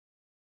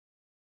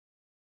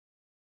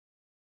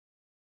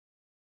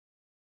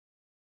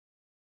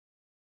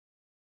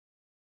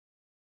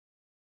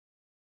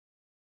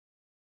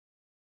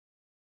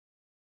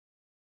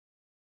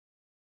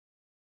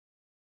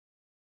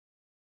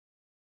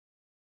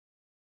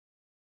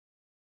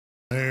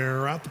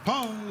at the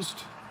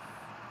post.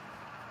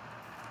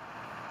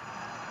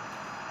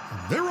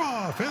 They're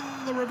off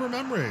in the River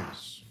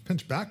Memories.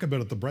 Pinch back a bit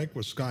at the break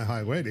with Sky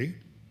High Lady.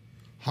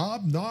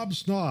 Hobnob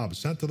Snob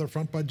sent to the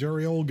front by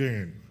Jerry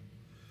Olguin.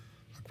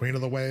 Queen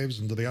of the Waves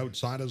into the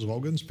outside is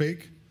Logan's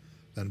Peak.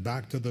 Then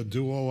back to the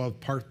duo of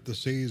Part the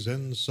Seas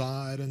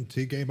inside and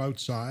T-Game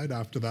outside.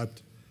 After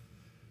that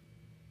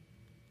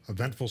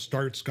eventful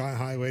start, Sky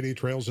High Lady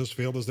trails this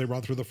field as they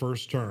run through the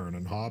first turn.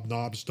 And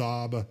Hobnob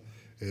Snob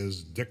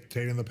is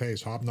dictating the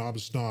pace. Hobnob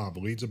Snob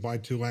leads it by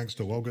 2 lengths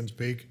to Logan's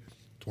Peak.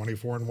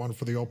 24-1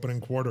 for the opening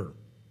quarter.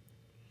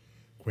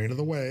 Queen of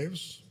the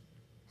Waves,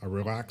 a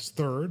relaxed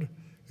third,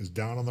 is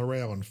down on the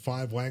rail and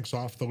 5 lengths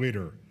off the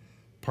leader.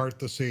 Part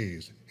the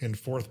Seas in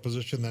 4th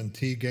position, then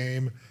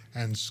T-Game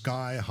and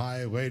Sky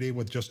High Lady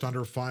with just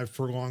under 5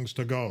 furlongs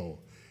to go.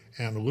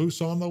 And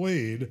loose on the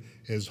lead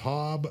is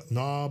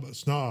Hobnob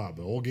Snob.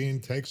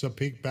 Olguin takes a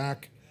peek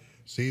back,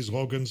 sees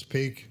Logan's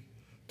Peak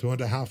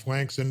 2.5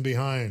 lengths in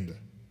behind.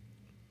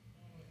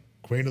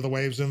 Queen of the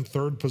Waves in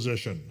 3rd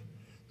position.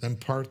 Then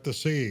Part the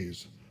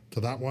Seas. To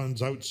that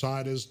one's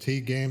outside is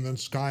T-Game, then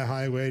Sky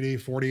High Lady,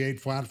 48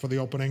 flat for the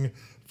opening.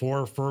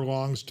 4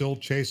 furlongs, still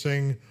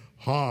chasing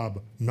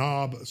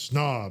Hobnob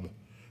Snob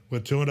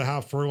with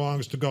 2.5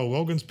 furlongs to go.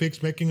 Logan's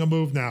Peak's making a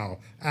move now,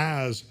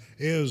 as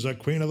is a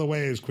Queen of the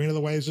Waves. Queen of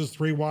the Waves is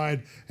 3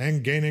 wide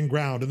and gaining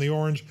ground. In the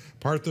orange,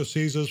 Part the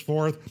Seas is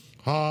 4th.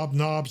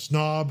 Hobnob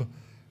Snob,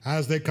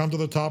 as they come to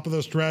the top of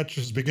the stretch,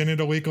 is beginning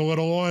to leak a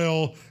little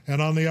oil.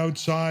 And on the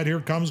outside,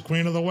 here comes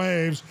Queen of the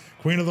Waves.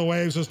 Queen of the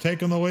Waves has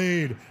taken the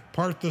lead.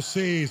 Part the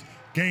Seas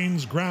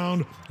gains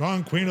ground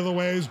on Queen of the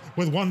Waves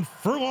with 1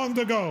 furlong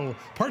to go.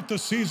 Part the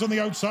Seas on the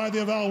outside,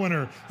 the Eval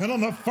winner. And on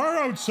the far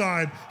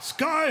outside,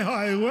 Sky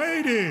High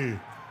Lady,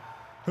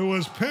 who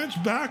was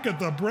pinched back at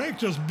the break,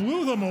 just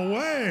blew them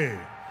away.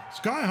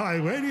 Sky High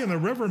Lady and the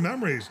River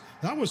Memories.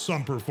 That was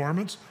some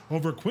performance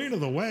over Queen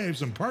of the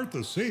Waves and Part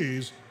the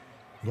Seas.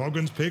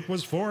 Logan's Peak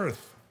was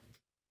 4th.